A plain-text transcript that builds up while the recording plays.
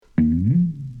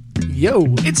Yo,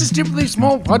 it's a Stupidly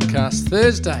Small Podcast,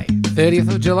 Thursday,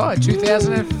 30th of July,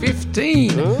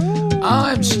 2015.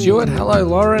 I'm Stuart. Hello,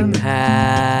 Lauren.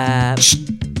 Hello,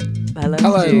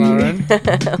 Hello, Stu. Lauren. How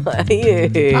are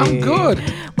you? I'm good.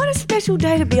 What a special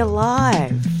day to be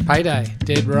alive. Payday,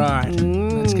 dead right.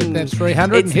 Let's get that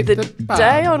 300 It's and hit the bar.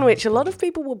 day on which a lot of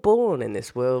people were born in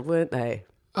this world, weren't they?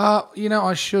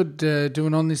 I should do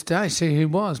it on this day, see who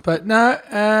was. But no,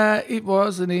 it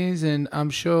was and is, and I'm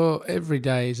sure every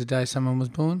day is a day someone was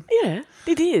born. Yeah,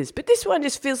 it is. But this one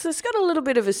just feels it's got a little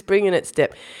bit of a spring in its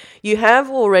step. You have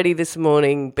already this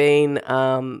morning been...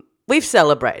 we've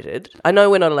celebrated. I know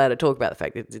we're not allowed to talk about the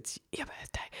fact that it's your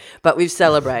birthday, but we've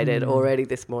celebrated already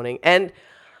this morning. And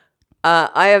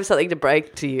I have something to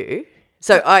break to you.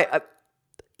 So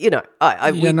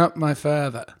You're not my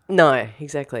father. No,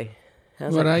 exactly.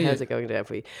 How's it going down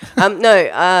for you?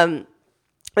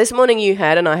 This morning you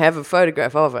had, and I have a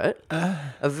photograph of it,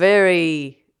 a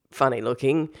very funny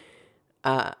looking,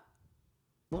 what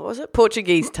was it?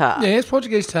 Portuguese tart. Yes,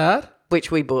 Portuguese tart.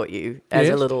 Which we bought you as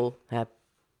Yes. a little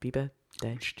happy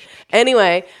birthday.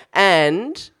 Anyway,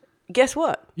 and guess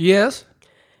what? Yes.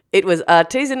 It was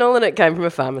artisanal and it came from a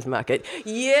farmer's market.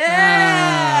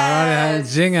 Yeah! Right,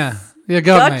 zinger. You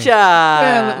got Gotcha! me.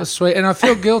 Yeah, that was sweet. And I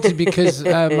feel guilty because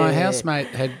my housemate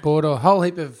had bought a whole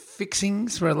heap of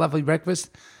fixings for a lovely breakfast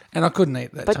and I couldn't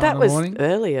eat that But time that in the was morning.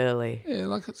 early. Yeah,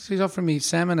 like she's offering me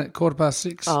salmon at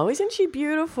 6:15. Oh, isn't she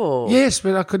beautiful? Yes,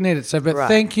 but I couldn't eat it. But Right.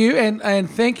 thank you. And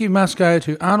thank you must go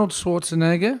to Arnold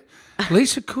Schwarzenegger,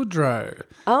 Lisa Kudrow,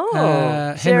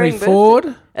 Henry sharing Ford.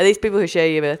 birthday. Are these people who share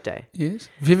your birthday? Yes.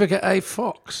 Vivica A.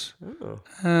 Fox.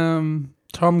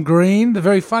 Tom Green, the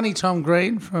very funny Tom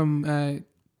Green from not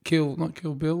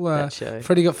Kill Bill. That show.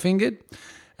 Freddie Got Fingered.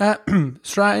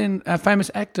 Australian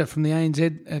famous actor from the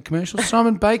ANZ commercial,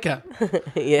 Simon Baker.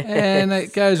 Yeah. And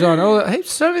it goes on.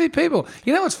 So many people.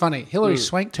 You know what's funny? Hilary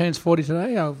Swank turns 40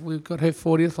 today. We've got her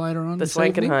 40th later on. The this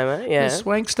evening. Swankenheimer, yeah. The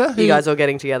Swankster. You guys all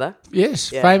getting together?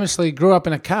 Yes, Yeah. famously grew up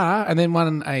in a car and then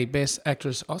won a Best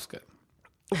Actress Oscar.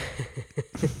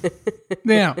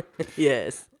 Now,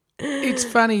 Yes. it's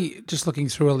funny just looking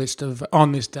through a list of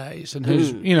on this days and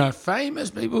who's, famous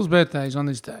people's birthdays on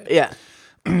this day. Yeah.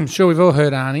 Sure, we've all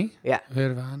heard Arnie. Yeah.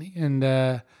 Heard of Arnie.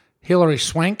 And Hilary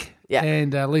Swank. Yeah.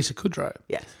 And Lisa Kudrow.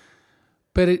 Yes.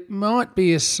 But it might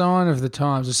be a sign of the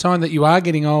times, a sign that you are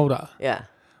getting older Yeah.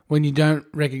 when you don't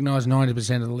recognise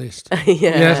 90% of the list.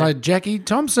 Yeah. It's like Jackie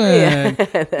Thompson,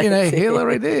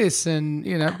 Hillary this, and,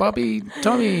 Bobby,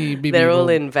 Tommy. They're all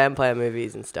in vampire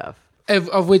movies and stuff.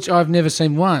 Of which I've never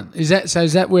seen one. Is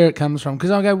that where it comes from? Because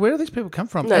I go, where do these people come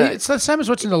from? No. It's the same as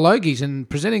watching the Logies and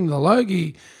presenting the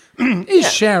Logie is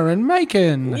Sharon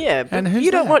Macon. Yeah, but and who's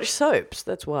you don't that? watch soaps,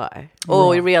 that's why.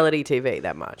 Or reality TV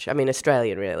that much. I mean,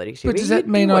 Australian reality TV. But does that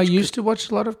mean I used to watch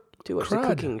a lot of to watch crud? the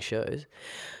cooking shows?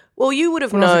 Well, you would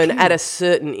have When I was a known kid. at a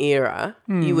certain era,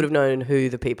 you would have known who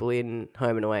the people in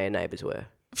Home and Away and Neighbours were.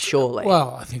 Surely.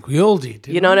 Well, I think we all did.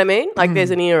 You know what I mean? Like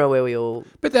there's an era where we all...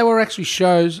 But there were actually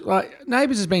shows, like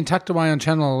Neighbours has been tucked away on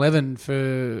Channel 11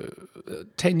 for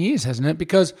 10 years, hasn't it?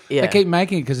 Because Yeah. they keep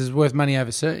making it because it's worth money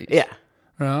overseas. Yeah.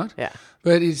 Right? Yeah.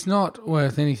 But it's not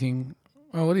worth anything.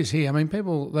 Well, it is here. I mean,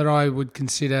 people that I would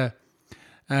consider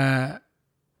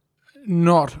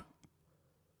not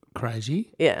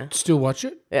crazy Yeah. still watch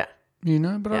it, Yeah.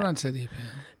 but I don't see the appeal.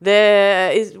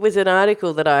 There was an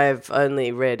article that I've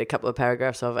only read a couple of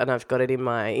paragraphs of, and I've got it in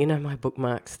my, my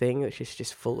bookmarks thing, which is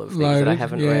just full of things that I Loaded,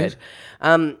 haven't yes.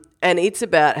 read. And it's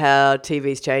about how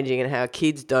TV's changing and how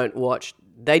kids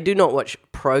they do not watch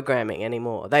programming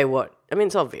anymore. They watch,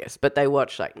 it's obvious, but they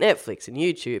watch like Netflix and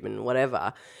YouTube and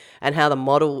whatever, and how the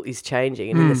model is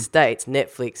changing. And in the States,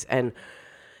 Netflix and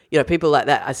people like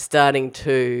that are starting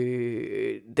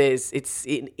to.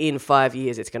 In 5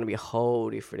 years, it's going to be a whole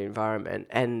different environment.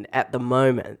 And at the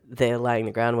moment, they're laying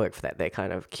the groundwork for that. They're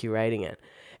kind of curating it.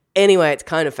 Anyway, it's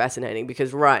kind of fascinating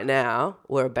because right now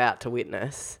we're about to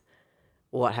witness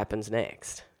what happens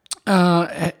next.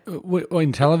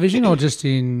 In television or just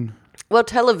in... Well,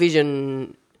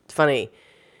 television. It's funny.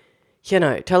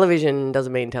 Television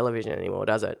doesn't mean television anymore,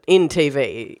 does it? In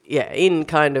TV, yeah, in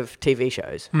kind of TV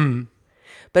shows.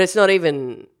 But it's not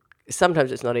even, sometimes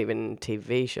it's not even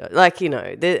TV shows. Like,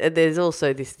 there's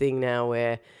also this thing now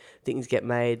where things get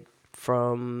made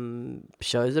from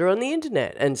shows that are on the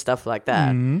internet and stuff like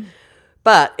that.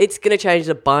 But it's going to change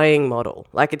the buying model.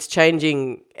 Like it's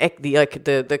changing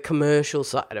the commercial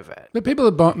side of it. But people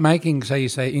are making, say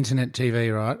internet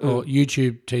TV, right, or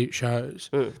YouTube shows.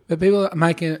 But people are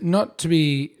making it not to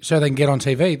be so they can get on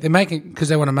TV. They're making it because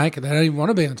they want to make it. They don't even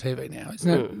want to be on TV now.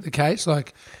 Isn't that the case?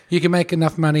 Like you can make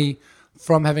enough money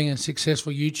from having a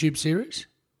successful YouTube series.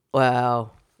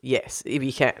 Wow. Yes, if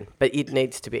you can, but it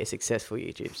needs to be a successful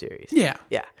YouTube series. Yeah.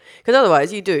 Yeah, because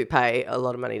otherwise you do pay a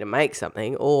lot of money to make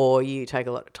something, or you take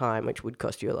a lot of time, which would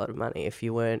cost you a lot of money if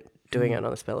you weren't doing it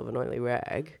on the spell of an oily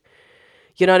rag.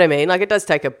 You know what I mean? Like, it does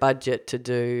take a budget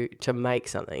to make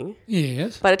something.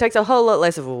 Yes. But it takes a whole lot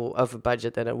less of a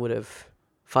budget than it would have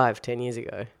 5-10 years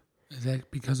ago. Is that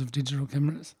because of digital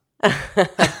cameras?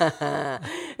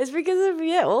 It's because of,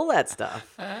 all that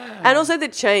stuff. And also the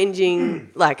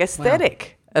changing,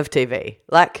 aesthetic of TV.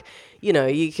 Like,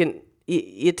 you can,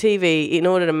 your TV, in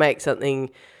order to make something,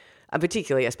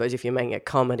 particularly, I suppose, if you're making a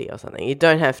comedy or something, you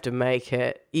don't have to make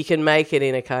it, you can make it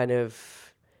in a kind of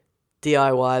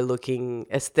DIY looking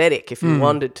aesthetic if you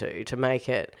wanted to make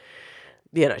it,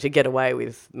 to get away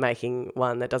with making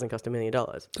one that doesn't cost $1 million.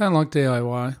 Don't like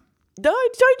DIY.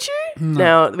 Don't you?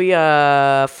 No. Now, we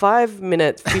are 5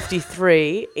 minutes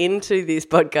 53 into this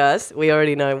podcast. We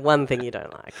already know one thing you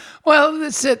don't like. Well,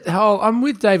 that's it. I'm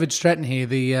with David Stratton here,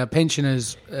 the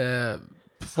pensioners fluff.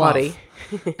 Hottie.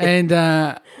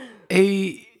 And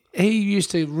he used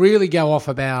to really go off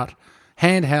about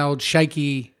handheld,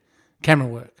 shaky camera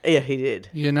work. Yeah, he did.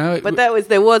 But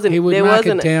there wasn't he would there mark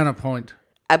wasn't it down a point.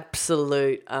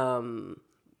 Absolute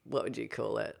what would you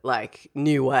call it? Like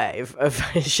new wave of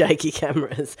shaky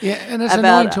cameras. Yeah, and it's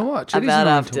annoying to watch. It is annoying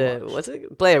after to watch. what's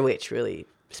it? Blair Witch really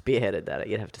spearheaded that.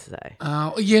 You'd have to say. I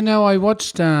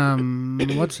watched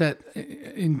what's that?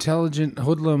 Intelligent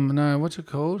Hoodlum? No, what's it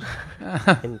called?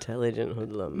 Intelligent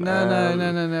Hoodlum.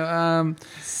 No.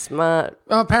 Smart.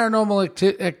 Oh,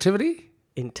 Paranormal Activity.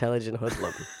 Intelligent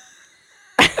Hoodlum.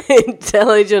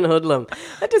 Intelligent Hoodlum.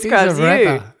 That describes He's a you.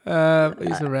 rapper.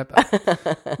 He's a rapper.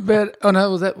 But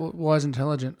was that Wise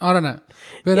Intelligent? I don't know.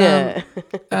 But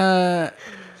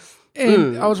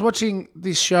and I was watching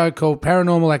this show called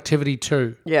Paranormal Activity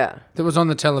 2. Yeah. That was on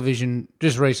the television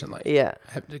just recently. Yeah.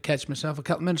 I happened to catch myself a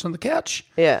couple of minutes on the couch.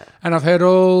 Yeah. And I've heard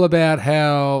all about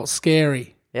how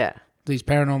scary Yeah. these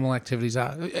paranormal activities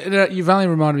are. You've only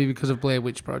reminded me because of Blair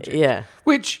Witch Project. Yeah.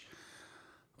 Which,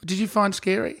 did you find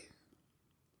scary?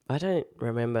 I don't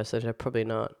remember, so probably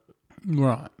not.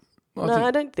 Right.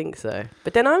 I don't think so.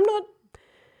 But then I'm not.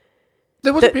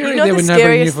 There was a period there when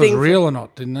nobody knew if it was real or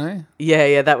not, didn't they?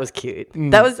 Yeah, that was cute.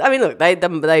 That was. I mean, look, they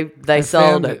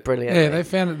sold it brilliantly. Yeah, they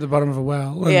found it at the bottom of a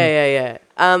well. Yeah.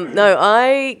 No,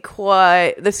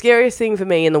 the scariest thing for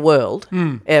me in the world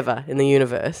ever in the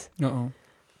universe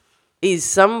is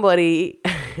somebody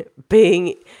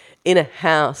being in a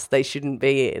house they shouldn't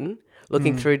be in,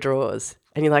 looking through drawers.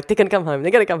 And you're like, they're going to come home.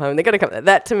 They're going to come home. They're going to come.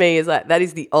 That to me is like, that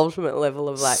is the ultimate level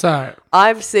of like. So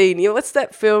I've seen, what's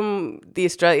that film, the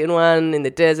Australian one in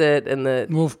the desert and the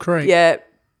Wolf Creek. Yeah,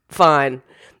 fine.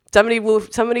 Somebody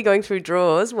going through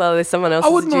drawers while there's someone else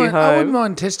due home. I wouldn't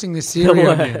mind testing this theory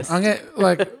on you. I'm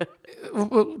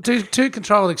going do two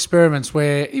controlled experiments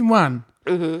where in one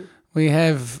we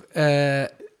have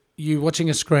you watching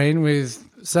a screen with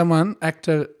someone,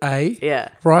 actor A,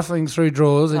 rifling through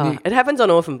drawers. And it happens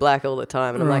on Orphan Black all the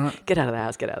time. And I'm like, get out of the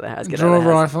house, get out of the house, get out of the house.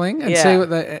 Draw rifling and see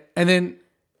what they... And then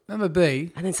number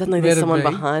B... And then suddenly there's someone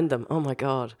behind them. Oh, my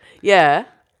God. Yeah.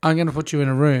 I'm going to put you in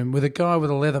a room with a guy with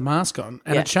a leather mask on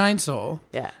and a chainsaw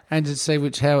and to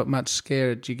see how much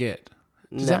scared you get.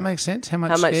 Does that make sense? How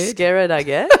much scared I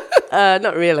get?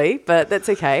 Not really, but that's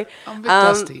okay. I'm a bit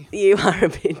dusty. You are a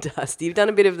bit dusty. You've done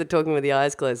a bit of the talking with the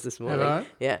eyes closed this morning. Have I?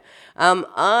 Yeah.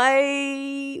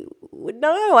 I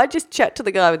just chat to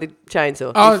the guy with the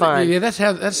chainsaw. Oh, fine. Yeah, that's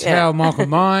how Michael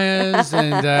Myers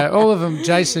and all of them,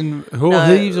 Jason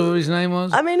Voorhees, or what his name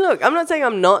was. I mean, look, I'm not saying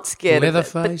I'm not scared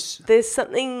Leatherface. But there's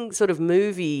something sort of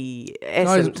movie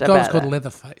essence about God's called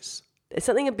Leatherface. There's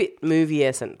something a bit movie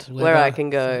essent where I can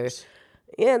go...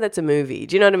 Yeah, that's a movie.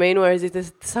 Do you know what I mean? Whereas if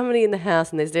there's somebody in the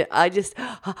house and I just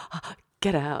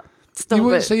get out. Stop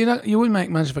it. So you wouldn't make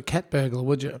much of a cat burglar,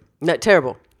 would you? No,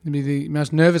 terrible. You'd be the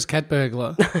most nervous cat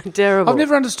burglar. Terrible. I've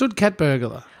never understood cat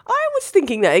burglar. I was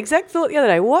thinking that exact thought the other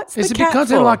day. What's the cat for? Is it because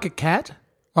they're like a cat?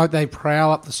 Like they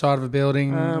prowl up the side of a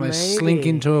building, they slink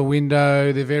into a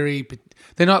window.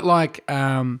 They're not like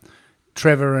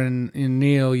Trevor and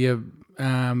Neil, your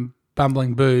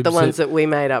bumbling boobs. The ones that we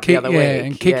made up the other week.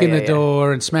 And kick in the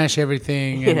door and smash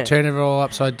everything and turn it all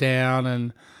upside down.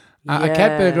 And a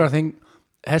cat burglar, I think,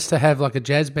 has to have like a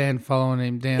jazz band following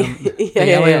him down the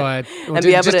alleyway. Or and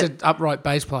just an upright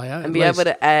bass player. And be able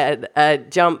to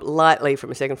jump lightly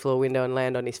from a second floor window and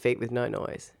land on his feet with no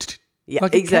noise. Yeah,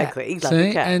 like exactly.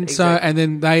 See? And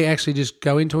then they actually just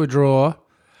go into a drawer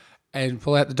and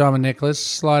pull out the diamond necklace,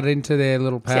 slide it into their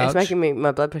little pouch. Yeah, it's making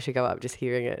my blood pressure go up just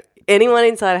hearing it. Anyone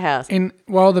inside a house.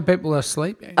 While the people are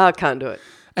sleeping. I can't do it.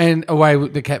 And away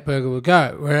the cat burglar will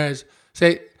go. Whereas,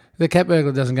 see, The cat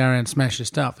burglar doesn't go around and smash your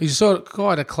stuff. He's sort of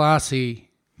quite a classy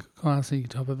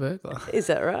type of burglar. Is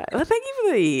that right? Well, thank you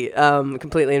for the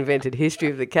completely invented history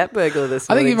of the cat burglar this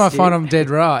I think morning, you might Stu. find I'm dead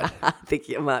right. I think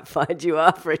you might find you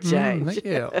are for a change. Thank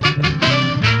you.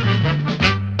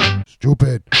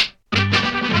 Stupid.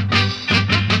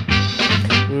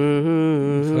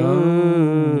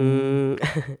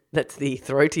 That's the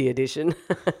throaty edition.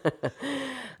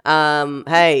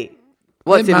 Hey,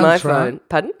 what's They're in monks, my phone? right?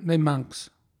 Pardon? They're monks.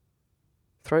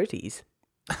 Throaties?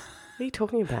 What are you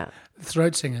talking about?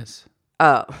 Throat singers.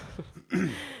 Oh,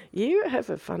 you have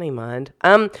a funny mind.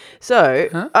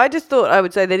 I just thought I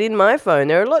would say that in my phone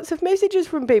there are lots of messages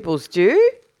from people, Stu,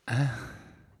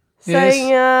 saying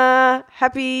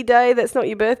happy day. That's not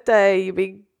your birthday. You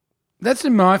big. That's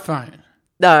in my phone.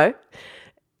 No.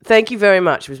 Thank you very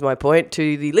much, was my point,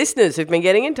 to the listeners who've been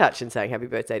getting in touch and saying happy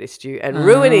birthday to Stu and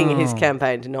ruining his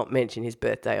campaign to not mention his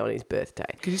birthday on his birthday.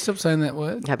 Could you stop saying that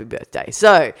word? Happy birthday.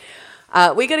 So,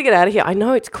 we got to get out of here. I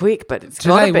know it's quick, but it's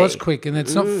got to be. Today was quick, and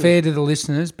it's not fair to the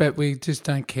listeners, but we just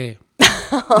don't care.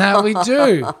 No, we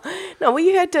do. No, well,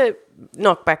 you had to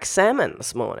knock back salmon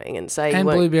this morning and say And you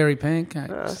weren't. blueberry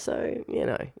pancakes. So, you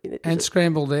know. And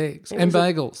scrambled eggs. And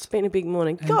bagels. It's been a big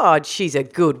morning. God, she's a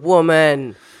good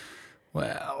woman.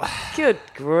 Well, Good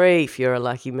grief, you're a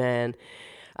lucky man.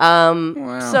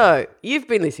 So, you've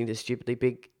been listening to Stupidly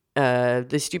Big,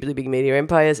 the Stupidly Big Media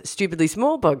Empire's Stupidly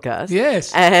Small podcast.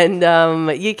 yes. And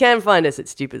you can find us at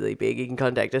Stupidly Big. You can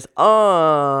contact us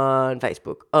on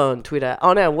Facebook, on Twitter,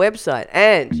 on our website,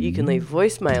 and you can leave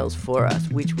voicemails for us,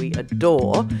 which we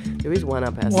adore. There is one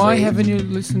up our Why sleeve. haven't you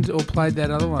listened or played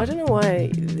that other one? I don't know why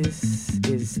this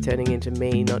is turning into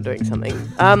me not doing something.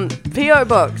 P.O.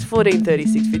 Box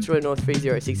 1436 Fitzroy North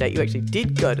 3068. You actually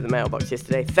did go to the mailbox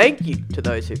yesterday. Thank you to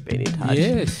those who've been in touch.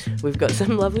 Yes. We've got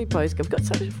some lovely postcards. We've got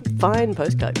such a fine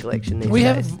postcard collection these We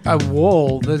days. have a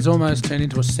wall that's almost turned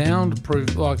into a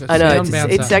soundproof, like a I know, sound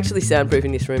bouncer. it's actually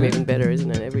soundproofing this room even better, isn't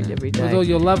it? Every With day. all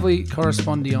your lovely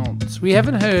correspondence. We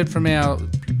haven't heard from our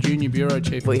junior bureau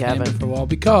chief We Amber, haven't. for a while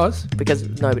because Because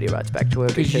nobody writes back to her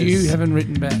because you haven't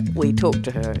written back. we talk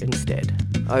to her instead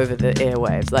over the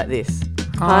airwaves like this.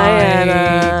 Hi.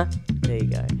 Anna. There you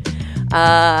go.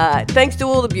 Thanks to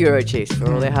all the bureau chiefs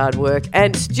for all their hard work.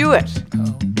 And Stuart,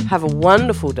 have a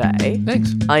wonderful day.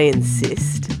 Thanks. I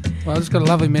insist. Well, I just got a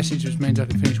lovely message which means I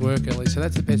can finish work early, so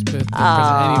that's the best birthday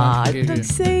present anyone can give you.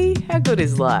 See, how good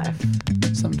is life?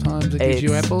 Sometimes it gives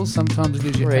you It's apples, sometimes it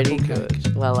gives you Pretty apple cake.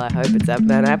 good. Well, I hope it's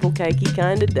an apple cakey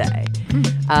kind of day.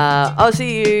 I'll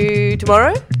see you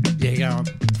tomorrow Yeah, go on.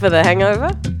 for the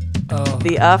hangover, Oh,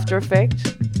 the after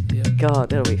effect. yeah. God,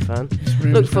 that'll be fun. This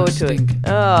room's Look forward gonna to it. stink.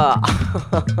 Oh.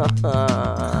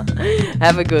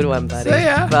 Have a good one, buddy. See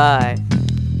ya. Bye.